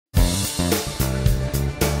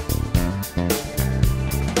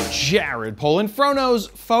Jared Polin,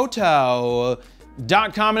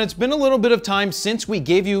 FroKnowsPhoto's.com, and it's been a little bit of time since we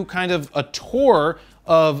gave you kind of a tour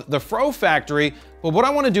of the FroFactory, but what I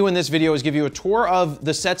want to do in this video is give you a tour of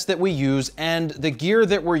the sets that we use and the gear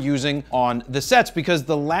that we're using on the sets, because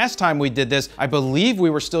the last time we did this, I believe we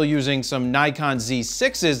were still using some Nikon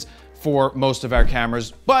Z6s for most of our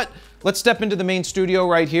cameras. But let's step into the main studio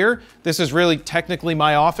right here. This is really technically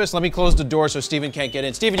my office. Let me close the door so Steven can't get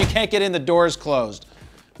in. Steven, you can't get in, the door is closed.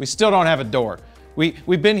 We still don't have a door.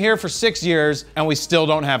 We've been here for 6 years and we still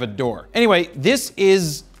don't have a door. Anyway, this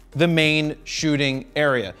is the main shooting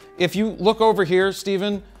area. If you look over here,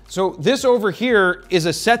 Steven, so this over here is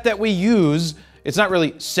a set that we use. It's not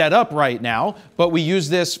really set up right now, but we use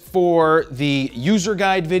this for the user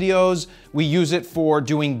guide videos. We use it for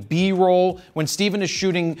doing B-roll. When Steven is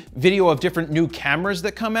shooting video of different new cameras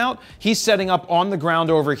that come out, he's setting up on the ground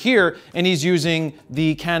over here, and he's using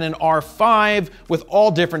the Canon R5 with all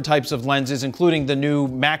different types of lenses, including the new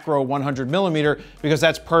macro 100mm, because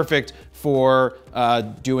that's perfect for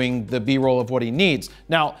doing the B-roll of what he needs.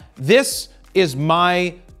 Now, this is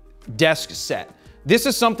my desk set. This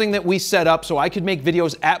is something that we set up so I could make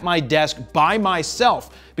videos at my desk by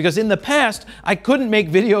myself, because in the past, I couldn't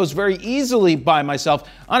make videos very easily by myself.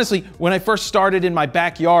 Honestly, when I first started in my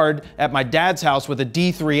backyard at my dad's house with a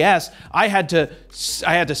D3S, I had to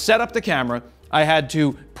set up the camera, I had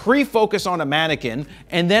to pre-focus on a mannequin,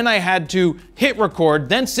 and then I had to hit record,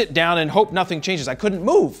 then sit down and hope nothing changes. I couldn't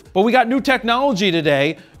move. But we got new technology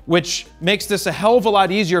today, which makes this a hell of a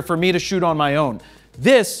lot easier for me to shoot on my own.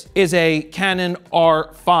 This is a Canon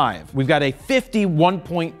R5. We've got a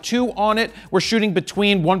 50-1.2 on it. We're shooting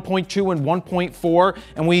between 1.2 and 1.4,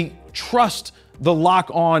 and we trust the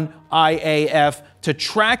lock-on IAF to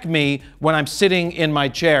track me when I'm sitting in my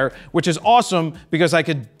chair, which is awesome because I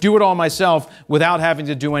could do it all myself without having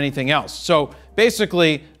to do anything else. So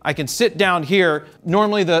basically, I can sit down here.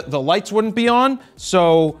 Normally, the lights wouldn't be on,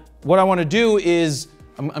 so what I want to do is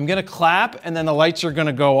I'm going to clap, and then the lights are going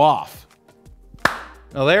to go off.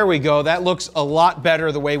 Now there we go, that looks a lot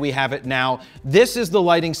better the way we have it now. This is the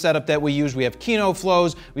lighting setup that we use. We have Kino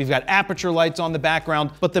flows, we've got aperture lights on the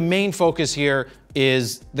background, but the main focus here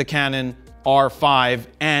is the Canon R5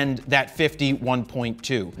 and that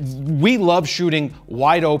 50-1.2. We love shooting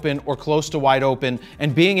wide open or close to wide open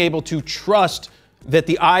and being able to trust that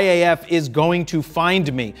the IAF is going to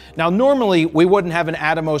find me. Now, normally we wouldn't have an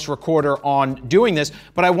Atomos recorder on doing this,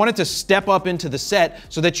 but I wanted to step up into the set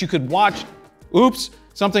so that you could watch. Oops,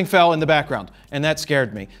 something fell in the background, and that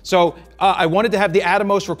scared me. So I wanted to have the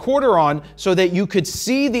Atomos recorder on so that you could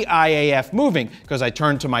see the IAF moving, because I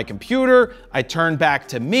turned to my computer, I turned back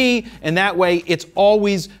to me, and that way it's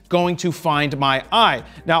always going to find my eye.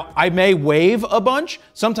 Now, I may wave a bunch.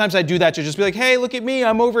 Sometimes I do that to just be like, hey, look at me,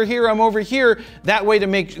 I'm over here, I'm over here. That way to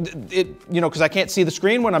make it, you know, because I can't see the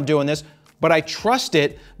screen when I'm doing this, but I trust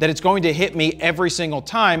it that it's going to hit me every single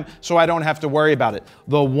time so I don't have to worry about it.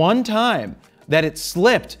 The one time that it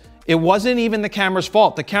slipped, it wasn't even the camera's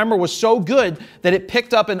fault. The camera was so good that it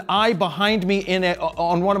picked up an eye behind me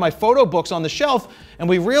on one of my photo books on the shelf, and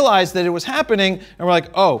we realized that it was happening, and we're like,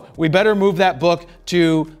 oh, we better move that book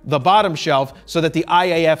to the bottom shelf so that the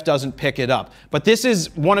IAF doesn't pick it up. But this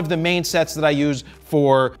is one of the main sets that I use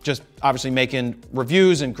for just obviously making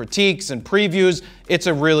reviews and critiques and previews. It's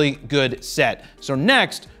a really good set. So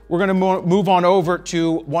next, we're gonna move on over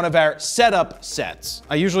to one of our setup sets.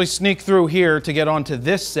 I usually sneak through here to get onto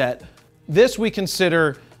this set. This we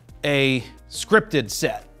consider a scripted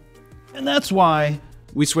set. And that's why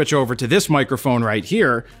we switch over to this microphone right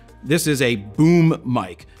here. This is a boom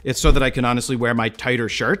mic. It's so that I can honestly wear my tighter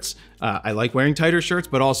shirts. I like wearing tighter shirts,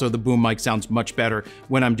 but also the boom mic sounds much better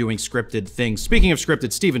when I'm doing scripted things. Speaking of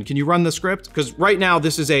scripted, Steven, can you run the script? Because right now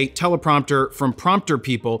this is a teleprompter from Prompter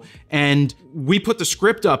People, and we put the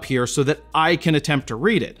script up here so that I can attempt to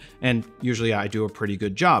read it. And usually I do a pretty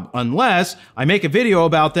good job, unless I make a video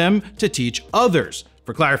about them to teach others.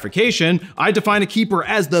 For clarification, I define a keeper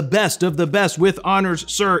as the best of the best with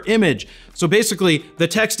honors, sir, image. So basically, the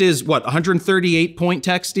text is, what, 138 point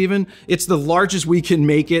text, Steven? It's the largest we can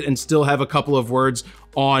make it and still have a couple of words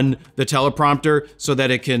on the teleprompter so that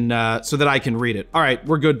it can, so that I can read it. All right,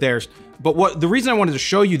 we're good there. But the reason I wanted to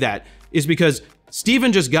show you that is because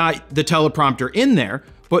Steven just got the teleprompter in there,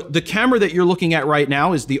 but the camera that you're looking at right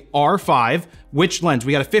now is the R5. Which lens?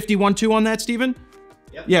 We got a 50-1.2 on that, Steven?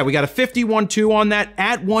 Yep. Yeah, we got a 50-1.2 on that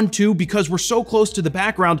at 1.2 because we're so close to the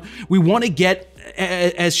background. We want to get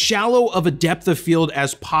as shallow of a depth of field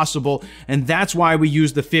as possible, and that's why we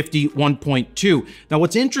use the 50-1.2. Now,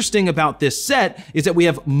 what's interesting about this set is that we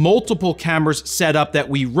have multiple cameras set up that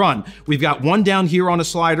we run. We've got one down here on a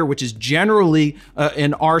slider, which is generally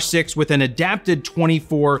an R6 with an adapted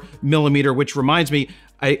 24mm, which reminds me,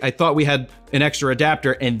 I thought we had an extra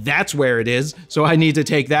adapter, and that's where it is. So I need to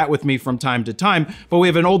take that with me from time to time. But we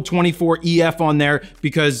have an old 24 EF on there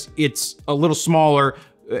because it's a little smaller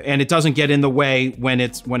and it doesn't get in the way when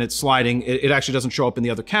it's sliding. It actually doesn't show up in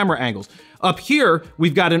the other camera angles. Up here,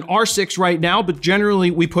 we've got an R6 right now, but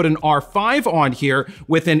generally we put an R5 on here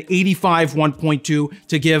with an 85-1.2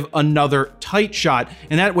 to give another tight shot.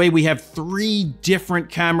 And that way we have 3 different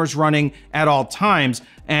cameras running at all times.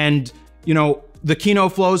 And, you know, the Kino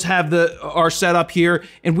Flows have our setup here,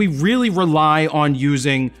 and we really rely on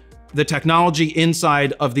using the technology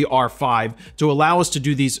inside of the R5 to allow us to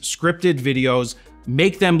do these scripted videos,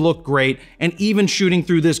 make them look great, and even shooting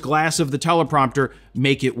through this glass of the teleprompter,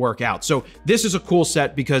 make it work out. So this is a cool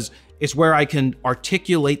set because it's where I can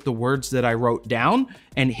articulate the words that I wrote down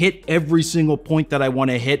and hit every single point that I want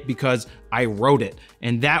to hit because I wrote it.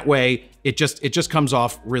 And that way, it just comes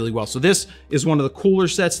off really well. So this is one of the cooler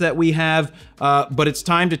sets that we have, but it's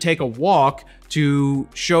time to take a walk to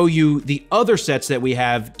show you the other sets that we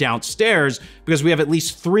have downstairs because we have at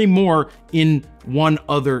least 3 more in one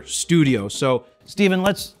other studio. So Steven,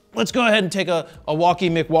 let's go ahead and take a walkie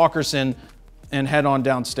McWalkerson and head on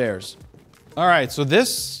downstairs. All right, so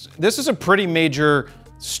this is a pretty major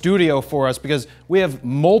studio for us because we have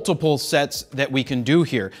multiple sets that we can do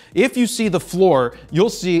here. If you see the floor,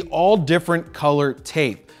 you'll see all different color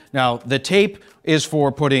tape. Now, the tape is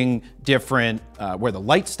for putting different, where the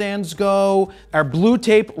light stands go. Our blue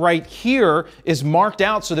tape right here is marked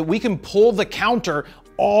out so that we can pull the counter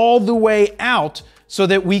all the way out so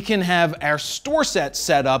that we can have our store set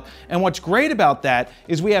set up. And what's great about that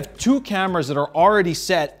is we have 2 cameras that are already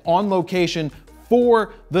set on location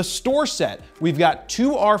for the store set. We've got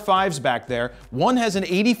 2 R5s back there. One has an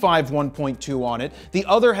 85-1.2 on it. The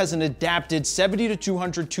other has an adapted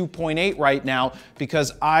 70-200 2.8 right now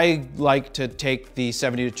because I like to take the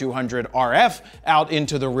 70-200 RF out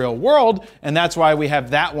into the real world, and that's why we have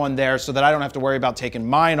that one there so that I don't have to worry about taking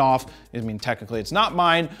mine off. I mean, technically it's not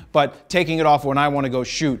mine, but taking it off when I want to go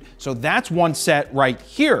shoot. So that's one set right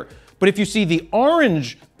here. But if you see the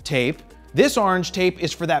orange tape, this orange tape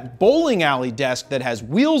is for that bowling alley desk that has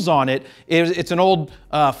wheels on it. It's an old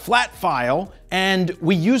flat file, and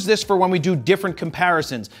we use this for when we do different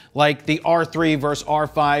comparisons, like the R3 versus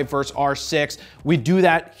R5 versus R6. We do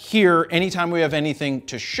that here anytime we have anything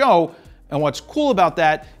to show. And what's cool about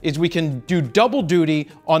that is we can do double duty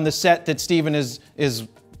on the set that Steven is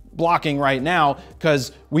blocking right now,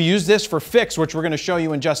 because we use this for fix, which we're gonna show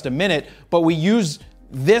you in just a minute, but we use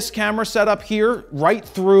this camera setup here right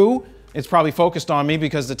through. It's probably focused on me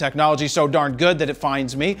because the technology is so darn good that it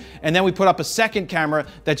finds me. And then we put up a second camera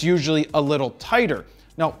that's usually a little tighter.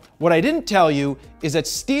 Now, what I didn't tell you is that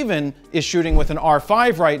Steven is shooting with an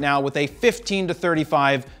R5 right now with a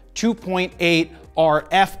 15-35 2.8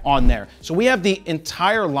 RF on there. So we have the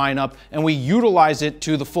entire lineup and we utilize it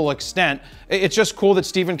to the full extent. It's just cool that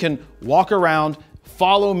Steven can walk around,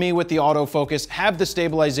 follow me with the autofocus, have the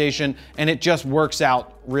stabilization, and it just works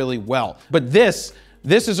out really well. But this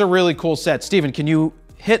is a really cool set. Steven, can you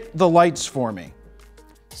hit the lights for me?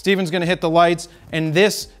 Steven's gonna hit the lights, and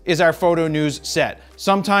this is our photo news set.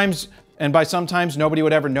 Sometimes, and by sometimes nobody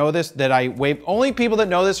would ever know this, that I wave, only people that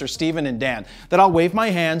know this are Steven and Dan, that I'll wave my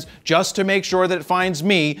hands just to make sure that it finds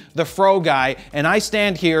me, the Fro guy, and I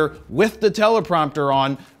stand here with the teleprompter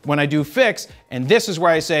on when I do fix, and this is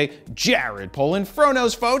where I say, Jared Polin,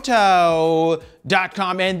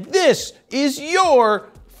 FroKnowsPhoto.com, and this is your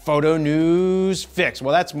photo news fix.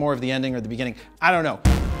 Well, that's more of the ending or the beginning. I don't know.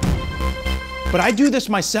 But I do this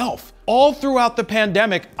myself. All throughout the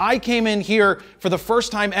pandemic, I came in here for the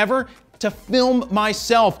first time ever to film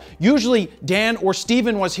myself. Usually Dan or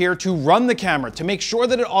Steven was here to run the camera, to make sure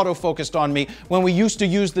that it autofocused on me. When we used to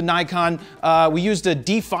use the Nikon, we used a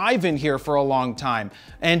D5 in here for a long time.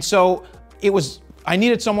 And so I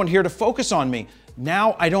needed someone here to focus on me.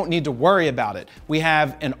 Now I don't need to worry about it. We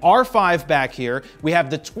have an R5 back here. We have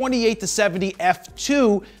the 28-70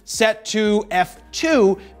 f2 set to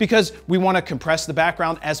f2 because we want to compress the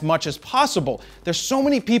background as much as possible. There's so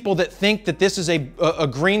many people that think that this is a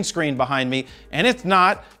green screen behind me, and it's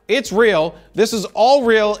not. It's real. This is all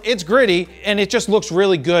real. It's gritty, and it just looks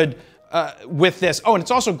really good with this. Oh, and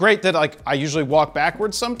it's also great that I usually walk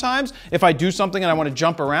backwards sometimes. If I do something and I want to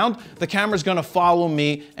jump around, the camera's gonna follow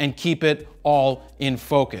me and keep it all in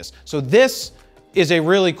focus. So this is a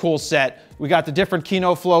really cool set. We got the different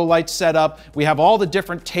Kino flow lights set up. We have all the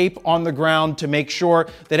different tape on the ground to make sure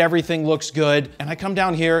that everything looks good. And I come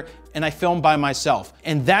down here and I film by myself.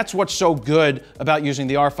 And that's what's so good about using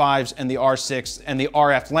the R5s and the R6 and the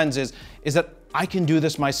RF lenses, is that I can do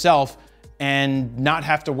this myself and not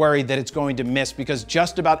have to worry that it's going to miss, because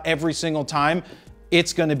just about every single time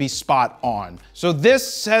it's going to be spot on. So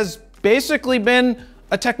this has basically been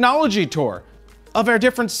a technology tour of our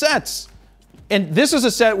different sets. And this is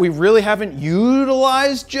a set we really haven't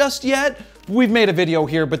utilized just yet. We've made a video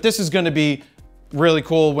here, but this is going to be really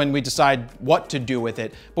cool when we decide what to do with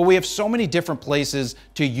it. But we have so many different places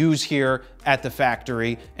to use here at the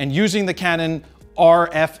factory, and using the Canon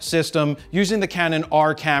RF system, using the Canon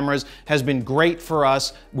R cameras has been great for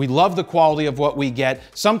us. We love the quality of what we get.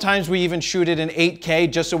 Sometimes we even shoot it in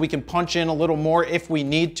 8K just so we can punch in a little more if we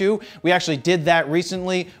need to. We actually did that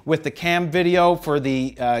recently with the cam video for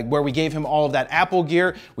the where we gave him all of that Apple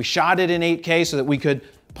gear. We shot it in 8K so that we could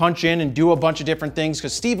punch in and do a bunch of different things,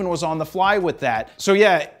 because Steven was on the fly with that. So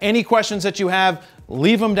yeah, any questions that you have,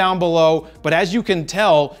 leave them down below. But as you can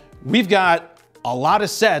tell, we've got a lot of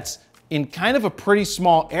sets in kind of a pretty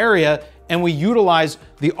small area, and we utilize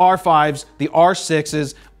the R5s, the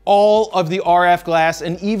R6s, all of the RF glass,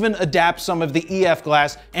 and even adapt some of the EF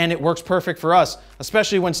glass, and it works perfect for us,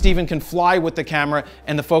 especially when Steven can fly with the camera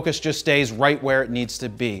and the focus just stays right where it needs to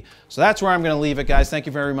be. So that's where I'm gonna leave it, guys. Thank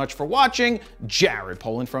you very much for watching. Jared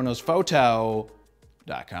Polin,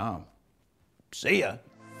 FroKnowsPhoto.com. See ya.